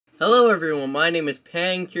Hello everyone, my name is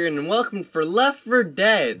Pankieran and welcome for Left 4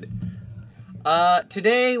 Dead.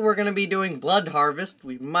 Today we're going to be doing Blood Harvest.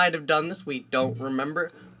 We might have done this, we don't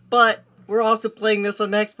remember. But we're also playing this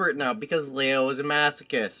on Expert now because Leo is a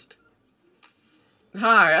masochist.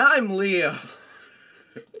 Hi, I'm Leo.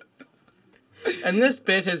 And this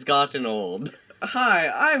bit has gotten old. Hi,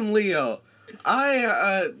 I'm Leo.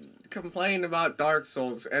 I complain about Dark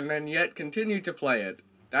Souls and then yet continue to play it.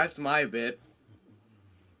 That's my bit.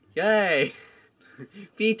 Yay!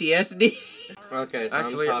 PTSD. Okay, so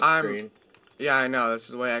Actually, I'm top screen. Yeah, I know. This is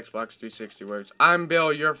the way Xbox 360 works. I'm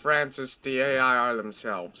Bill. You're Francis. The AI are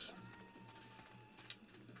themselves.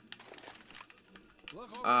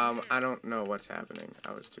 I don't know what's happening.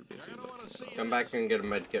 I was too busy looking at all. Come back and get a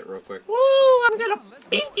med kit real quick. Woo! I'm gonna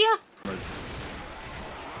beat ya! Okay,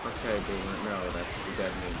 Boomer. No, that's the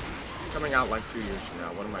dead me. Coming out like 2 years from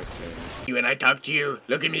now. What am I saying? You and I talk to you.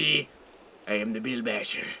 Look at me. I am the Bill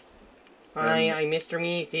Basher. Hi, I'm Mr.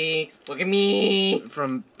 Meeseeks. Look at me!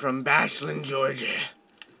 From Bashland, Georgia.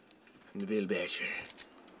 I'm the Bill Basher.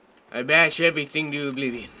 I bash everything to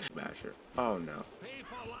oblivion. Basher. Oh no.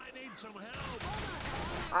 People,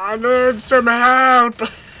 I need some help!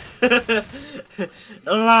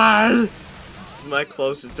 LOL! My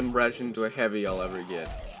closest impression to a heavy I'll ever get.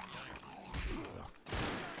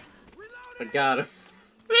 I got him.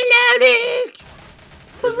 Reloading!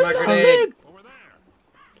 Where's my grenade?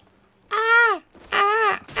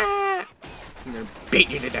 I'm gonna beat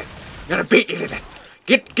you to death. I'm gonna beat you to death.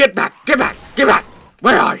 Get back! Get back! Get back!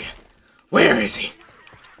 Where are you? Where is he?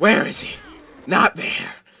 Where is he? Not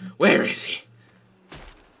there. Where is he?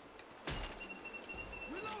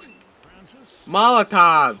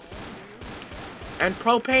 Molotov! And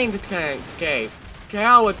propane decay. To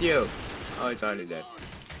hell with you. Oh, it's already dead.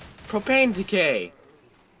 Propane decay.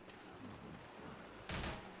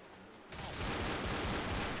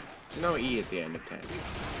 There's no E at the end of 10.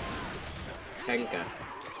 Tenka.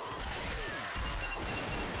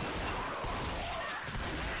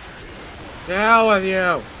 To hell with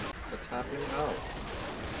you! What's happening? Oh.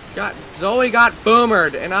 Zoe got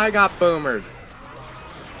boomered, and I got boomered.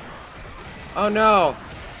 Oh no.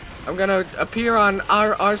 I'm gonna appear on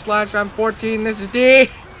r/I'm14. This is D.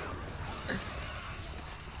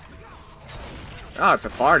 Oh, it's a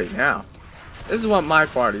party now. This is what my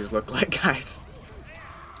parties look like, guys.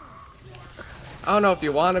 I don't know if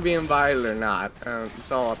you want to be invited or not.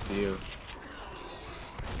 It's all up to you.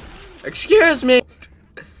 Excuse me!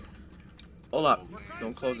 Hold up.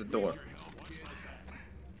 Don't close the door.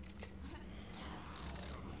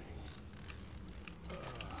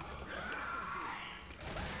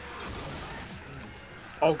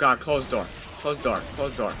 Oh god, close door. Close door.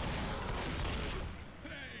 Close door.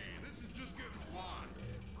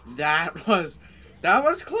 That was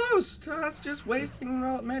close. That's just wasting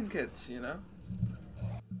medkits, you know?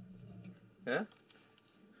 Yeah?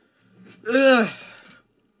 Ugh.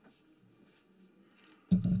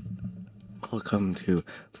 Welcome to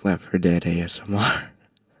Left 4 Dead ASMR.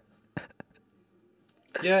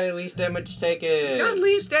 Yay, least damage taken. Got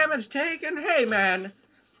least damage taken? Hey man.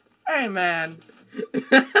 Hey man.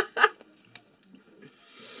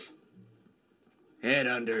 Head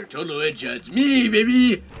under, total headshots. Me,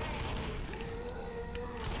 baby.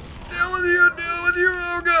 Deal with you,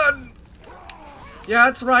 oh god. Yeah,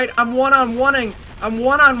 that's right. I'm one-on-oneing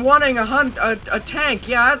a tank.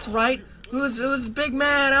 Yeah, that's right. Who's big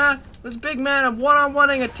man, huh? Who's big man? I'm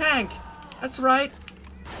one-on-oneing a tank. That's right.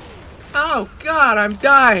 Oh god, I'm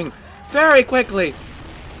dying very quickly.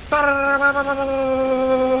 I'm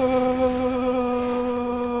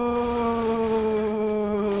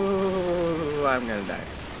gonna die.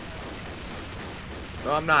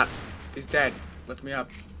 No, I'm not. He's dead. Lift me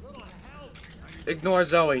up. Ignore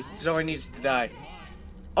Zoe. Zoe needs to die.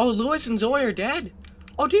 Oh, Lewis and Zoe are dead?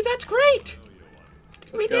 Oh, dude, that's great!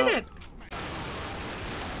 We did it!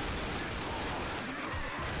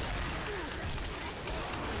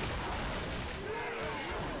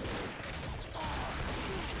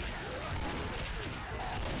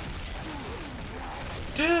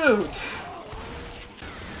 Dude!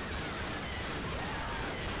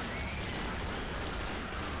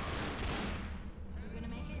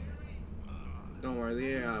 Don't worry,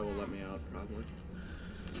 the AI will let me out, probably.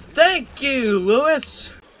 Thank you,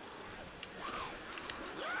 Lewis!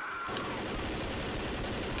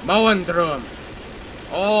 Mowing through him.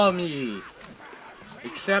 All me.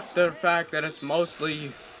 Except the fact that it's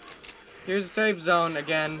mostly... Here's a safe zone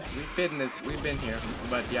again. We've been here,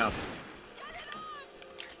 but yeah.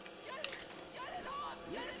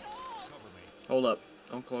 Hold up.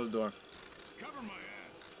 Don't close the door.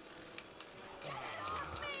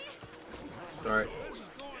 Alright.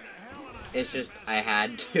 It's just, I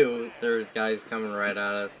had to. There's guys coming right at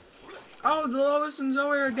us. Oh, the Lois and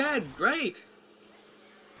Zoe are dead. Great.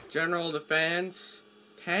 General Defense.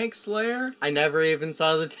 Tank Slayer. I never even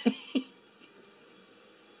saw the tank.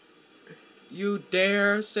 You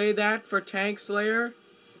dare say that for Tank Slayer?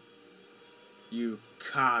 You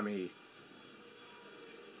commie.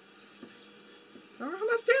 How much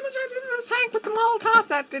damage I did to the tank with the Molotov?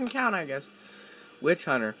 That didn't count, I guess. Witch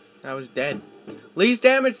Hunter. I was dead. Least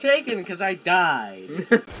damage taken because I died.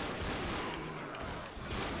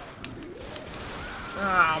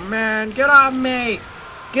 Oh, man. Get off me.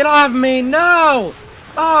 Get off me. No.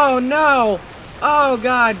 Oh, no. Oh,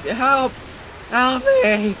 God. Help. Help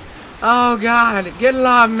me. Oh, God. Get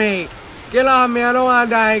off me. Get off me. I don't want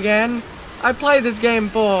to die again. I played this game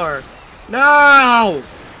before. No.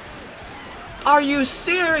 Are you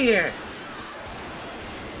serious?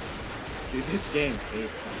 Dude, this game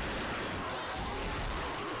hates me.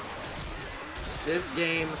 This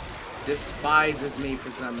game despises me for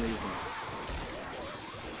some reason.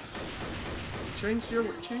 Change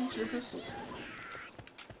your pistols.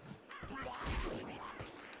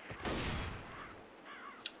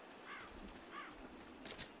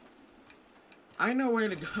 I know where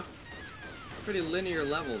to go. Pretty linear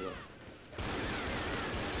level though.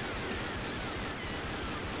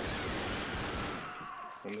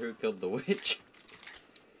 Wonder who killed the witch.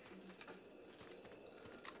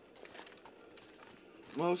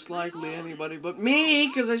 Most likely anybody but me,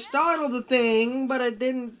 because I startled the thing, but I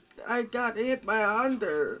didn't. I got hit by a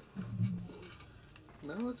hunter.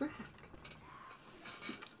 That was that.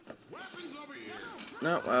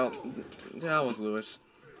 No, well, that was Lewis.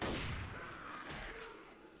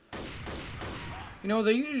 You know,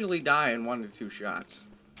 they usually die in 1 to 2 shots.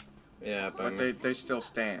 Yeah, but they still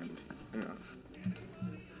stand. You know.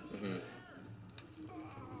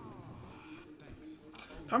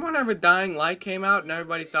 Remember whenever Dying Light came out and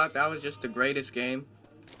everybody thought that was just the greatest game?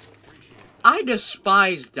 I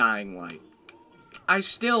despise Dying Light. I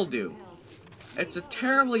still do. It's a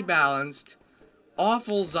terribly balanced,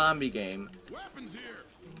 awful zombie game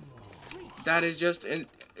that is just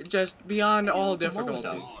beyond all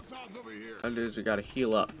difficulty. And dudes, we gotta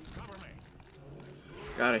heal up.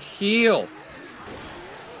 Gotta heal.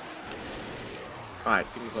 Alright,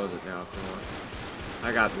 you can close it now if you want.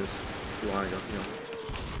 I got this. If you want to go heal.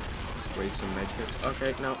 Waste some medkits.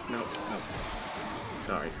 Okay, no.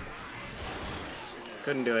 Sorry.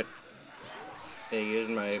 Couldn't do it. They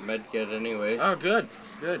used my medkit anyways. Oh, good.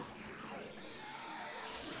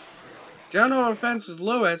 General Defense was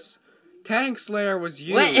Lewis. Tank Slayer was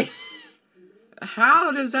you. What?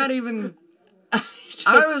 How does that even...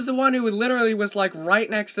 I was the one who literally was like right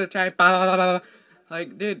next to the tank.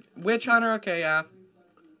 Like, dude, Witch Hunter, okay, yeah.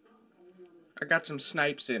 I got some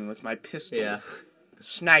snipes in with my pistol. Yeah.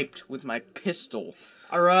 Sniped with my pistol.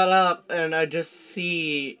 I run up and I just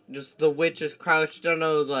see the witches crouched down.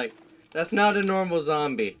 I was like, that's not a normal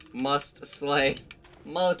zombie. Must slay.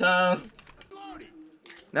 Molotov.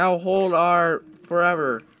 Now hold R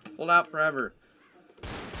forever. Hold out forever.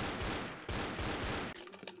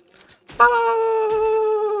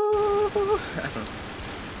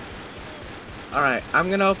 Alright, I'm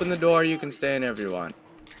gonna open the door. You can stay in if you want.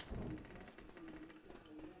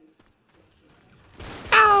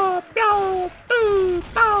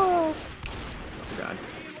 Oh, God.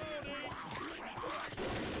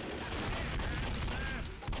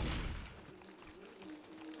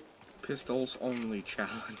 Pistols only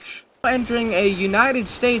challenge. Entering a United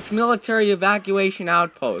States military evacuation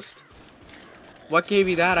outpost. What gave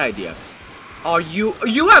you that idea? Oh, you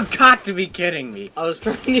have got to be kidding me. I was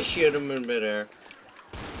trying to shoot him in midair.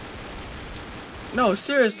 No,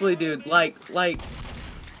 seriously, dude. Like.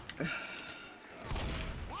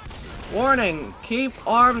 Warning, keep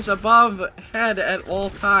arms above head at all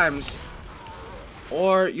times,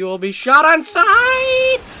 or you will be shot on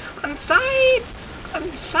sight! On sight!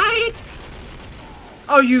 On sight!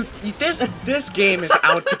 Oh, this game is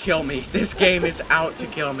out to kill me. This game is out to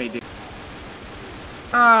kill me, dude.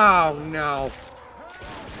 Oh, no.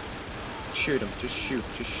 Shoot him. Just shoot.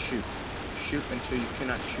 Shoot until you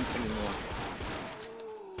cannot shoot anymore.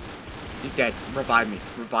 He's dead. Revive me.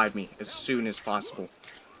 Revive me as soon as possible.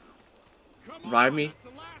 Revive me,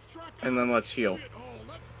 and then let's heal.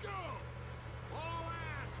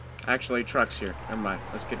 Actually, truck's here. Never mind.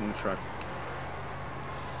 Let's get in the truck.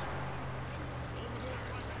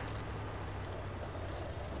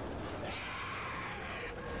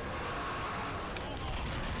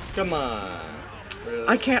 Come on. Really?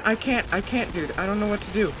 I can't, dude. I don't know what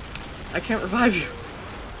to do. I can't revive you.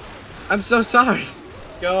 I'm so sorry.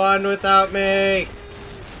 Go on without me.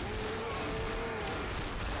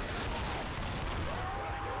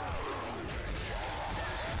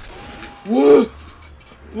 Woo!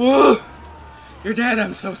 Woo! You're dead.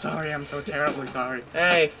 I'm so sorry. I'm so terribly sorry.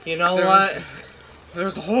 Hey, you know what?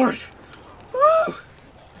 There's a horde. Woo!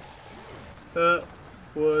 That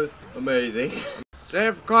was amazing.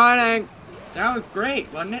 Save recording. That was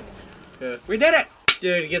great, wasn't it? Yeah. We did it.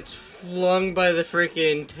 Dude gets flung by the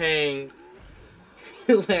freaking tank.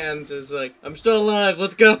 Lands is like, I'm still alive.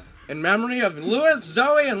 Let's go. In memory of Lewis,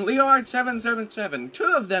 Zoe, and Leoard777, 2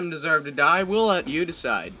 of them deserve to die. We'll let you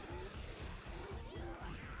decide.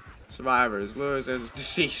 Survivors. Lewis is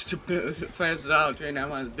deceased. Francis Otto, trained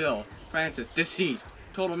out on his bill. Francis, deceased.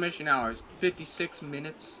 Total mission hours, 56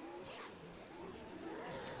 minutes.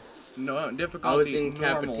 No, difficulty, I was normal.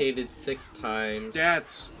 incapacitated 6 times.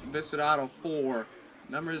 Deaths, Viscerado 4.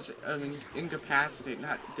 Numbers of incapacitated,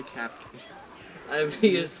 not decapitated. I've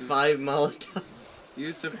used 5 Molotovs.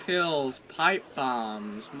 Use of pills, pipe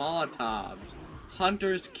bombs, Molotovs,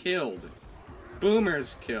 hunters killed,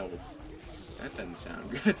 boomers killed. That doesn't sound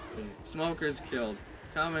good. Smokers killed,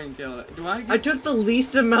 coming killed. I took the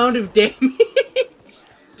least amount of damage.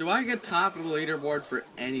 Do I get top of the leaderboard for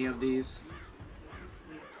any of these?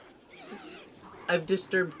 I've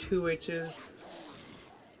disturbed 2 witches.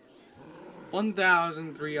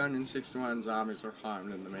 1,361 zombies were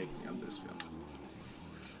harmed in the making of this film.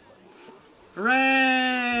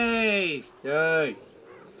 Hooray! Yay.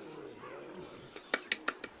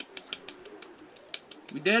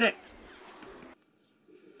 We did it!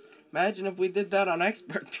 Imagine if we did that on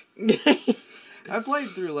Expert. I played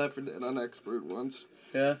through Left 4 Dead on Expert once.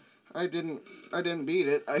 Yeah. I didn't beat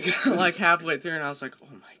it. I got Like halfway through and I was like, oh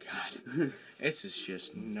my god. This is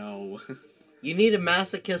just no. You need a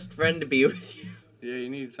masochist friend to be with you. Yeah, you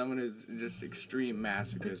need someone who's just extreme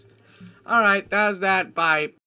masochist. Alright, that was that. Bye.